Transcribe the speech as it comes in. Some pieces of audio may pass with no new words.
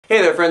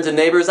Hey there friends and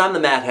neighbors, I'm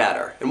the Mad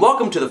Hatter, and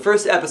welcome to the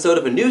first episode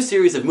of a new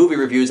series of movie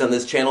reviews on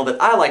this channel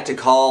that I like to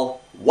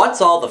call, What's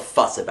All the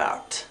Fuss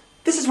About?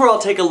 This is where I'll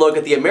take a look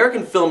at the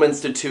American Film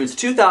Institute's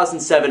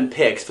 2007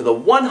 picks for the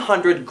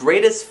 100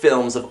 greatest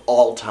films of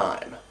all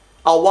time.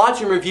 I'll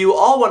watch and review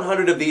all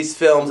 100 of these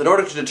films in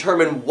order to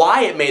determine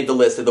why it made the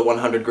list of the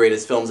 100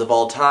 greatest films of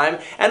all time,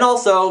 and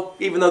also,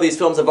 even though these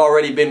films have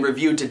already been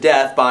reviewed to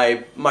death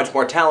by much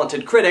more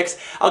talented critics,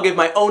 I'll give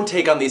my own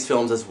take on these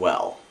films as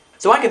well.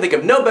 So I can think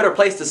of no better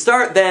place to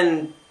start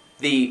than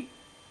the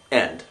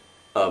end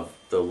of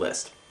the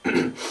list.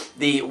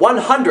 The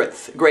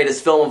 100th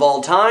greatest film of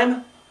all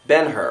time,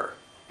 Ben-Hur.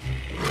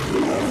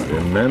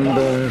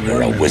 Remember,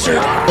 you're a wizard.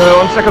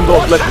 On second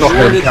thought, let's not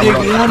have the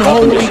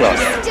camera.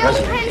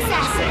 Still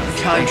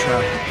princesses.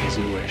 Contract as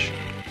you wish.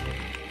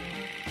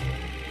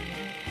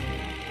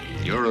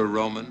 You're a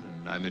Roman,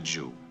 and I'm a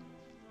Jew,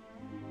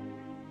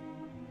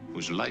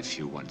 whose life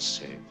you once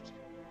saved.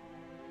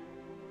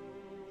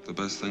 The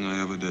best thing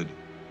I ever did.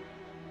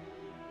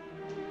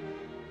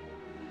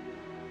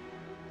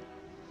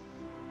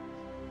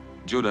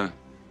 Judah,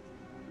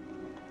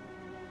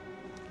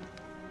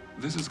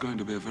 this is going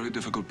to be a very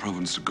difficult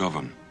province to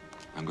govern.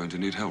 I'm going to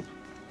need help.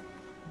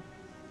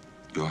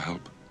 Your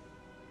help.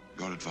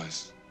 Your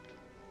advice.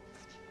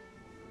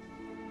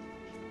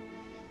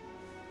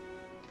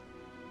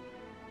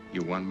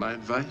 You want my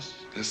advice?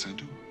 Yes, I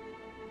do.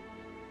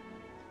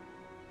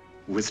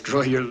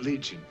 Withdraw your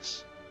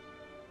legions.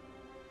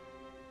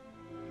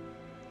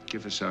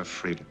 Give us our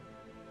freedom.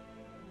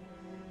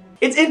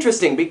 It's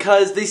interesting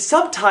because the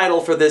subtitle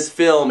for this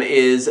film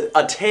is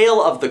A Tale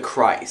of the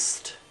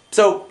Christ.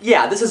 So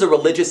yeah, this is a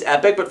religious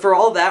epic, but for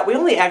all that, we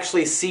only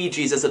actually see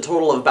Jesus a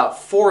total of about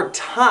 4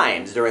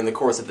 times during the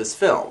course of this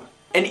film.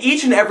 And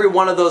each and every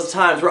one of those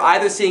times, we're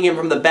either seeing him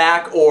from the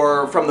back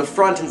or from the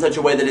front in such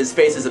a way that his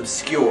face is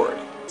obscured.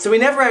 So we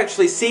never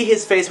actually see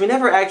his face, we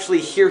never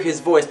actually hear his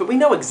voice, but we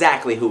know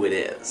exactly who it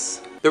is.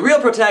 The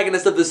real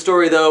protagonist of this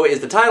story, though, is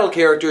the title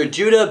character,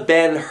 Judah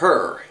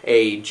Ben-Hur,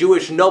 a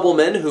Jewish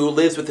nobleman who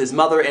lives with his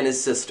mother and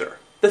his sister.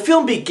 The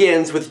film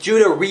begins with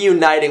Judah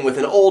reuniting with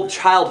an old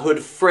childhood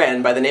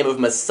friend by the name of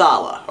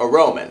Messala, a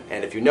Roman.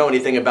 And if you know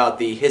anything about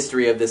the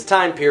history of this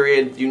time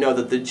period, you know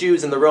that the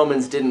Jews and the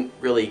Romans didn't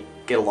really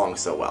get along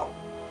so well.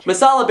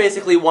 Messala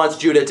basically wants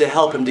Judah to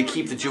help him to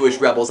keep the Jewish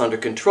rebels under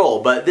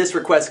control, but this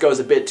request goes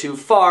a bit too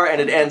far and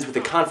it ends with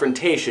a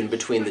confrontation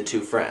between the two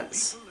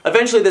friends.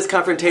 Eventually this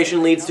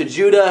confrontation leads to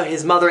Judah,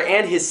 his mother,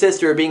 and his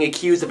sister being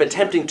accused of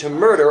attempting to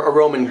murder a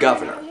Roman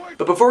governor.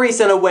 But before he's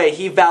sent away,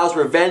 he vows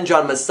revenge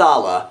on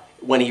Messala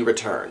when he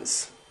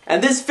returns.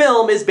 And this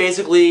film is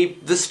basically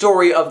the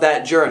story of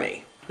that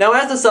journey. Now,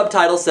 as the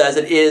subtitle says,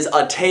 it is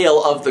a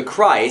tale of the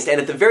Christ,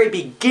 and at the very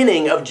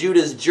beginning of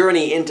Judah's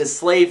journey into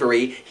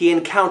slavery, he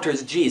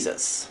encounters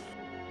Jesus.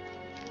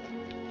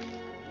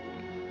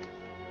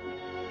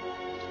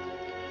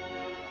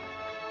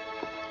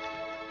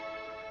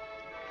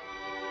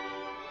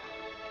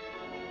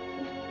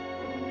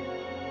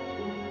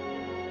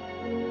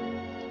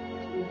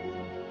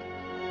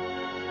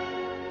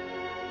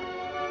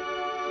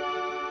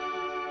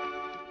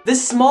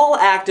 This small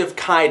act of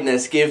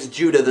kindness gives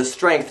Judah the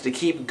strength to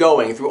keep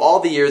going through all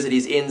the years that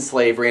he's in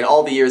slavery and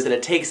all the years that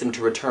it takes him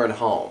to return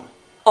home.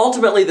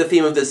 Ultimately, the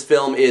theme of this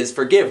film is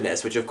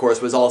forgiveness, which of course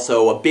was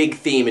also a big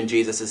theme in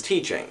Jesus'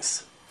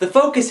 teachings. The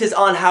focus is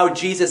on how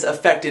Jesus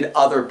affected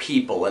other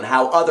people and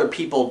how other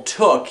people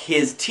took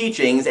his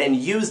teachings and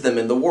used them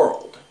in the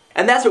world.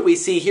 And that's what we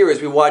see here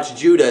as we watch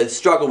Judah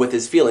struggle with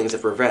his feelings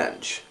of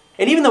revenge.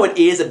 And even though it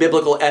is a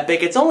biblical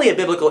epic, it's only a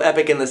biblical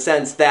epic in the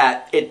sense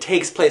that it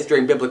takes place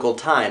during biblical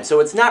times,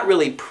 so it's not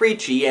really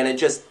preachy and it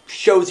just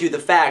shows you the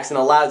facts and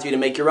allows you to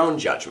make your own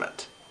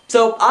judgment.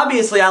 So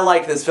obviously I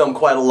like this film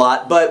quite a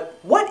lot, but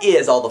what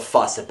is all the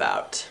fuss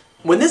about?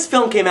 When this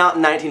film came out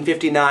in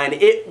 1959,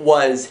 it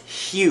was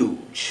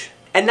huge.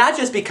 And not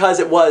just because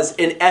it was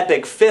an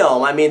epic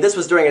film, I mean this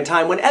was during a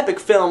time when epic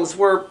films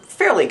were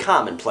fairly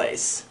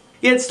commonplace.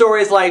 You had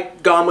stories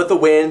like Gone with the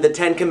Wind, The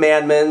Ten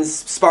Commandments,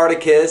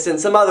 Spartacus, and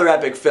some other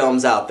epic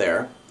films out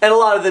there. And a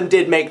lot of them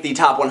did make the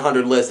top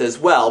 100 list as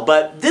well,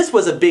 but this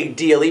was a big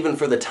deal even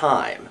for the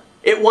time.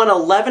 It won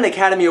 11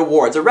 Academy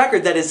Awards, a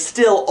record that is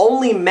still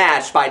only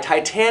matched by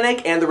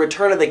Titanic and The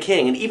Return of the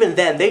King, and even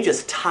then they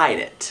just tied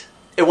it.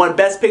 It won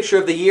Best Picture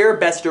of the Year,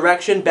 Best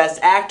Direction, Best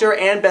Actor,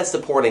 and Best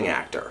Supporting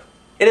Actor.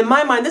 And in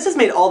my mind, this is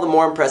made all the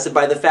more impressive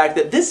by the fact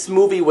that this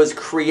movie was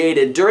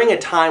created during a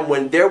time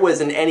when there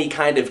wasn't any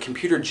kind of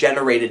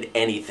computer-generated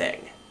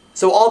anything.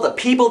 So all the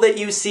people that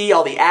you see,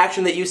 all the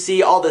action that you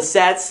see, all the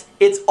sets,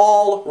 it's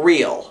all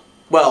real.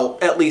 Well,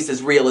 at least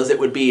as real as it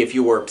would be if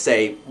you were,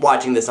 say,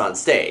 watching this on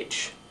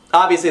stage.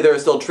 Obviously there are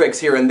still tricks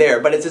here and there,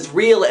 but it's as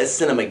real as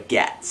cinema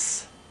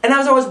gets. And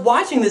as I was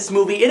watching this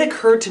movie, it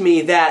occurred to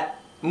me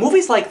that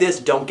movies like this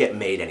don't get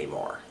made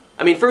anymore.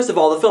 I mean, first of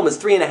all, the film is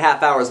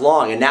 3.5 hours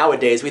long, and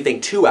nowadays we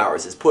think 2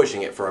 hours is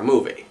pushing it for a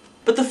movie.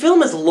 But the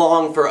film is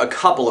long for a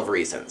couple of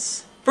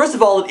reasons. First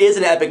of all, it is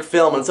an epic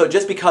film, and so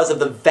just because of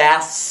the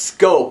vast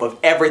scope of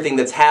everything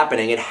that's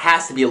happening, it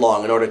has to be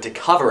long in order to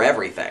cover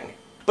everything.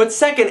 But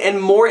second,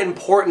 and more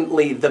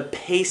importantly, the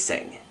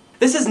pacing.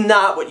 This is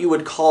not what you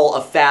would call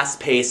a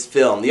fast-paced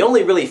film. The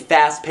only really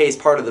fast-paced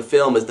part of the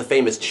film is the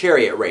famous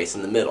chariot race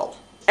in the middle.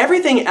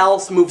 Everything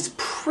else moves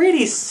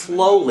pretty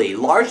slowly,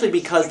 largely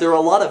because there are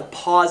a lot of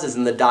pauses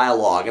in the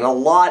dialogue and a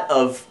lot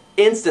of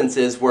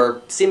instances where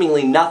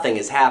seemingly nothing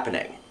is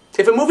happening.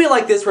 If a movie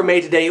like this were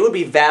made today, it would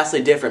be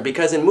vastly different,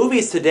 because in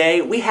movies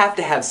today, we have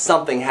to have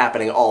something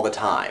happening all the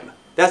time.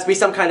 There has to be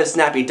some kind of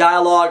snappy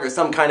dialogue, or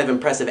some kind of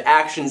impressive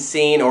action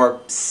scene, or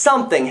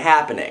something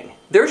happening.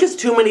 There are just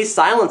too many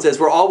silences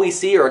where all we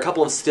see are a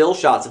couple of still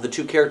shots of the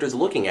two characters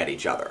looking at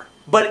each other.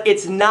 But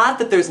it's not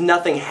that there's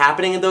nothing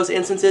happening in those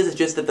instances, it's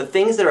just that the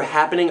things that are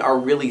happening are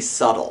really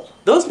subtle.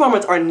 Those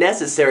moments are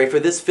necessary for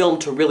this film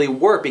to really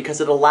work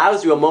because it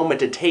allows you a moment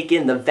to take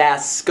in the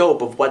vast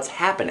scope of what's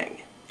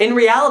happening. In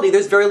reality,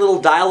 there's very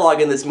little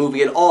dialogue in this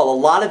movie at all. A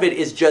lot of it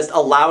is just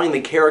allowing the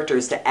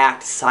characters to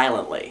act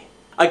silently.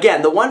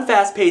 Again, the one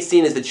fast-paced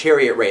scene is the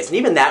chariot race, and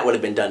even that would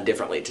have been done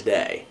differently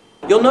today.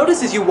 You'll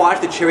notice as you watch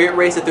the chariot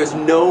race that there's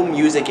no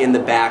music in the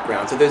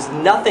background, so there's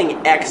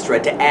nothing extra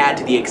to add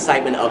to the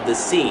excitement of the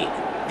scene.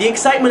 The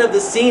excitement of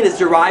the scene is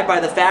derived by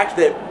the fact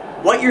that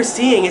what you're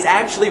seeing is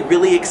actually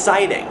really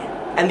exciting,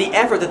 and the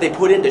effort that they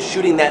put into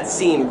shooting that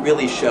scene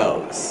really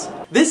shows.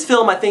 This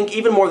film, I think,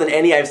 even more than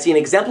any I've seen,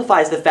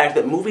 exemplifies the fact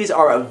that movies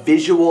are a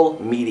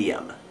visual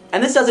medium.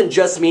 And this doesn't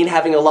just mean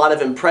having a lot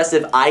of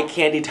impressive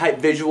eye-candy type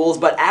visuals,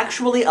 but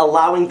actually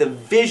allowing the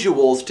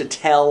visuals to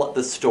tell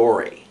the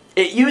story.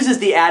 It uses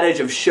the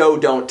adage of show,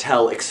 don't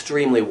tell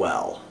extremely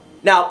well.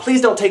 Now, please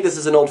don't take this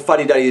as an old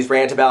fuddy-duddy's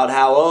rant about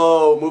how,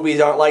 oh,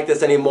 movies aren't like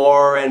this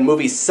anymore, and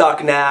movies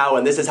suck now,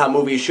 and this is how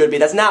movies should be.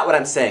 That's not what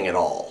I'm saying at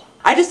all.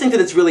 I just think that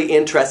it's really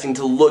interesting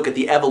to look at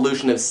the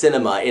evolution of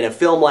cinema in a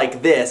film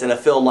like this and a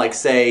film like,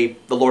 say,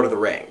 The Lord of the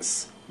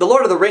Rings. The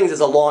Lord of the Rings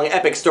is a long,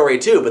 epic story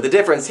too, but the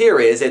difference here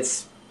is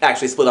it's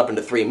actually split up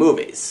into 3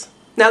 movies.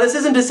 Now, this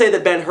isn't to say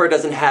that Ben-Hur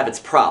doesn't have its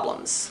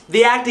problems.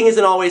 The acting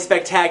isn't always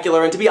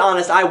spectacular, and to be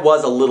honest, I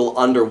was a little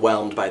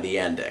underwhelmed by the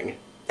ending.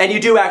 And you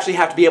do actually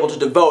have to be able to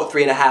devote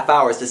 3.5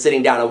 hours to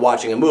sitting down and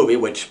watching a movie,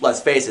 which,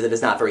 let's face it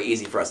is not very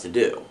easy for us to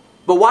do.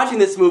 But watching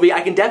this movie,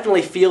 I can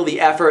definitely feel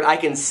the effort, I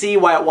can see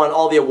why it won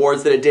all the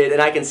awards that it did,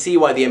 and I can see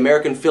why the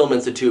American Film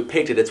Institute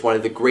picked it as one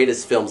of the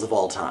greatest films of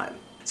all time.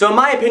 So in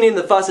my opinion,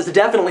 The Fuss is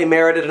definitely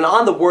merited, and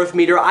on the worth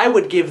meter, I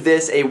would give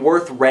this a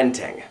worth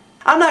renting.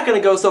 I'm not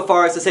going to go so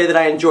far as to say that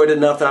I enjoyed it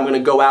enough that I'm going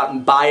to go out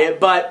and buy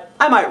it, but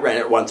I might rent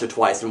it once or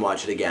twice and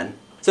watch it again.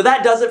 So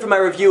that does it for my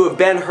review of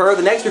Ben-Hur.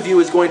 The next review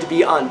is going to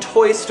be on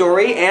Toy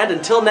Story, and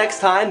until next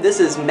time,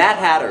 this is Matt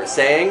Hatter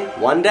saying,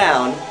 1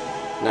 down,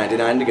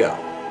 99 to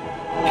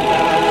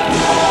go.